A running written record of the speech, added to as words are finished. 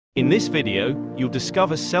In this video, you'll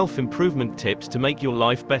discover self-improvement tips to make your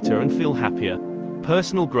life better and feel happier.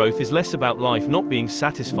 Personal growth is less about life not being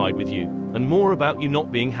satisfied with you, and more about you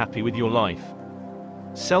not being happy with your life.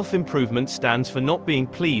 Self-improvement stands for not being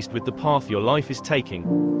pleased with the path your life is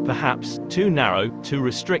taking, perhaps too narrow, too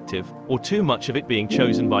restrictive, or too much of it being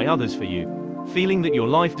chosen by others for you. Feeling that your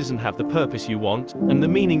life doesn't have the purpose you want, and the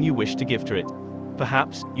meaning you wish to give to it.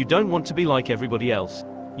 Perhaps, you don't want to be like everybody else.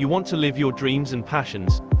 You want to live your dreams and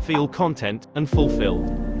passions, feel content and fulfilled.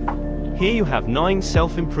 Here you have 9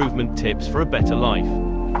 self-improvement tips for a better life.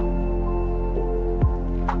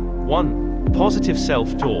 1. Positive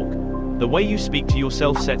self-talk. The way you speak to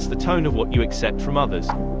yourself sets the tone of what you accept from others.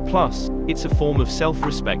 Plus, it's a form of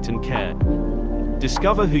self-respect and care.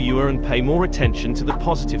 Discover who you are and pay more attention to the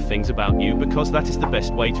positive things about you, because that is the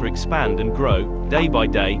best way to expand and grow, day by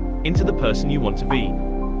day, into the person you want to be.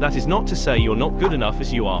 That is not to say you're not good enough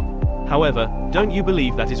as you are. However, don't you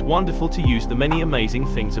believe that it's wonderful to use the many amazing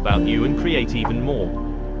things about you and create even more?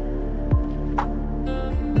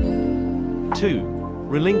 2.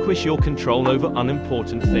 Relinquish your control over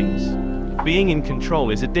unimportant things. Being in control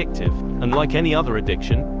is addictive, and like any other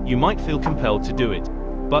addiction, you might feel compelled to do it.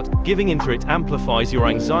 But, giving into it amplifies your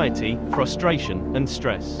anxiety, frustration, and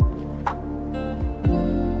stress.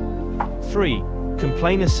 3.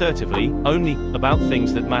 Complain assertively, only about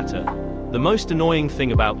things that matter. The most annoying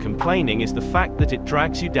thing about complaining is the fact that it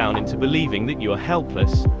drags you down into believing that you are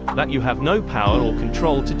helpless, that you have no power or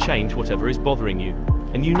control to change whatever is bothering you.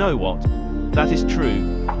 And you know what? That is true.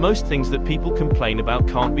 Most things that people complain about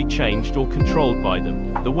can't be changed or controlled by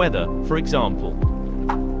them. The weather, for example.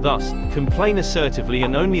 Thus, complain assertively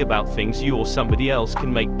and only about things you or somebody else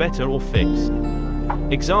can make better or fix.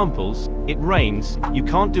 Examples: it rains, you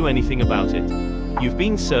can't do anything about it. You've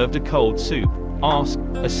been served a cold soup. Ask,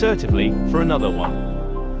 assertively, for another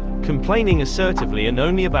one. Complaining assertively and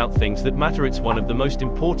only about things that matter. It's one of the most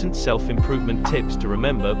important self-improvement tips to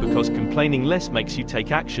remember, because complaining less makes you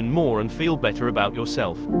take action more and feel better about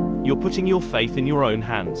yourself. You're putting your faith in your own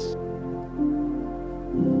hands.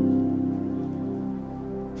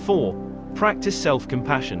 4. Practice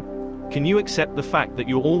self-compassion. Can you accept the fact that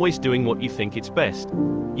you're always doing what you think is best?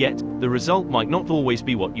 Yet, the result might not always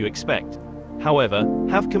be what you expect. However,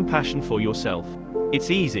 have compassion for yourself.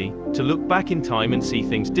 It's easy to look back in time and see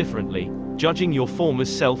things differently, judging your former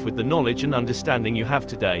self with the knowledge and understanding you have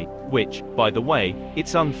today, which, by the way,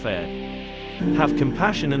 it's unfair. Have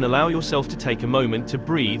compassion and allow yourself to take a moment to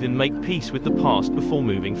breathe and make peace with the past before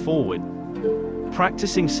moving forward.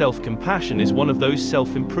 Practicing self-compassion is one of those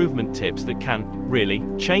self-improvement tips that can, really,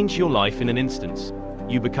 change your life in an instant.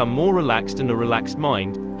 You become more relaxed, and a relaxed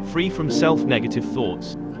mind, free from self-negative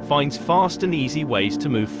thoughts, finds fast and easy ways to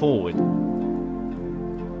move forward.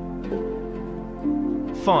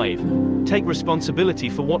 5. Take responsibility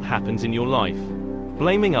for what happens in your life.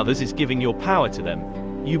 Blaming others is giving your power to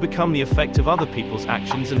them. You become the effect of other people's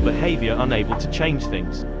actions and behavior, unable to change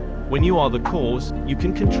things. When you are the cause, you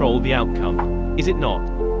can control the outcome. Is it not?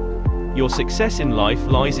 Your success in life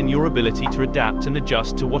lies in your ability to adapt and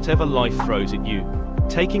adjust to whatever life throws at you.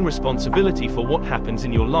 Taking responsibility for what happens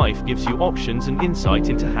in your life gives you options and insight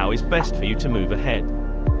into how is best for you to move ahead.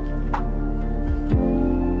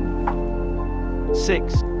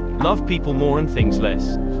 6. Love people more and things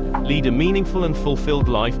less. Lead a meaningful and fulfilled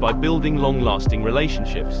life by building long-lasting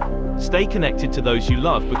relationships. Stay connected to those you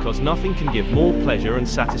love, because nothing can give more pleasure and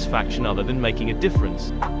satisfaction other than making a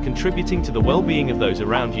difference, contributing to the well-being of those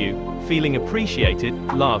around you, feeling appreciated,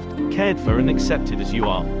 loved, cared for and accepted as you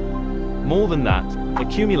are. More than that,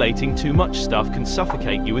 accumulating too much stuff can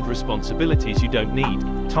suffocate you with responsibilities you don't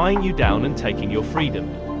need, tying you down and taking your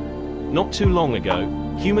freedom. Not too long ago,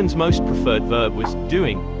 humans' most preferred verb was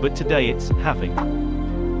doing, but today it's having.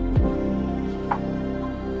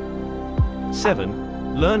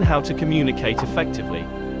 7. Learn how to communicate effectively.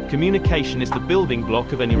 Communication is the building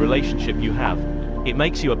block of any relationship you have. It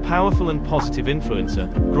makes you a powerful and positive influencer,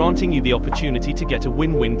 granting you the opportunity to get a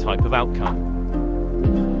win-win type of outcome.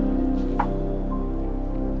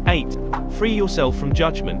 8. Free yourself from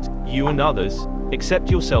judgment, you and others.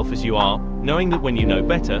 Accept yourself as you are, knowing that when you know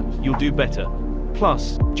better, you'll do better.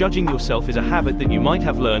 Plus, judging yourself is a habit that you might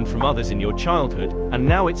have learned from others in your childhood, and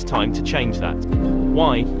now it's time to change that.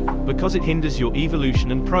 Why? Because it hinders your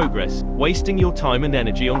evolution and progress, wasting your time and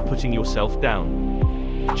energy on putting yourself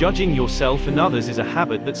down. Judging yourself and others is a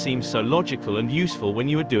habit that seems so logical and useful when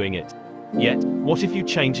you are doing it. Yet, what if you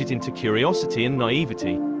change it into curiosity and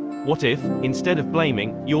naivety? What if, instead of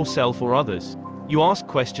blaming yourself or others, you ask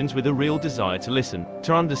questions with a real desire to listen,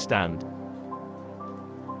 to understand?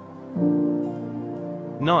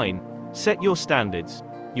 9. Set your standards.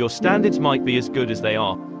 Your standards might be as good as they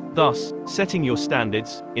are. Thus, setting your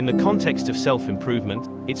standards, in the context of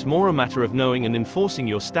self-improvement, it's more a matter of knowing and enforcing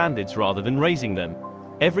your standards rather than raising them.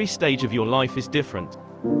 Every stage of your life is different.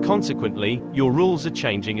 Consequently, your rules are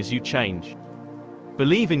changing as you change.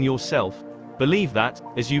 Believe in yourself. Believe that,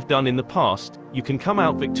 as you've done in the past, you can come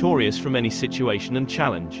out victorious from any situation and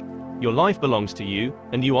challenge. Your life belongs to you,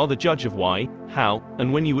 and you are the judge of why, how,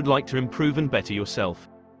 and when you would like to improve and better yourself.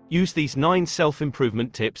 Use these 9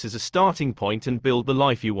 self-improvement tips as a starting point and build the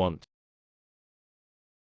life you want.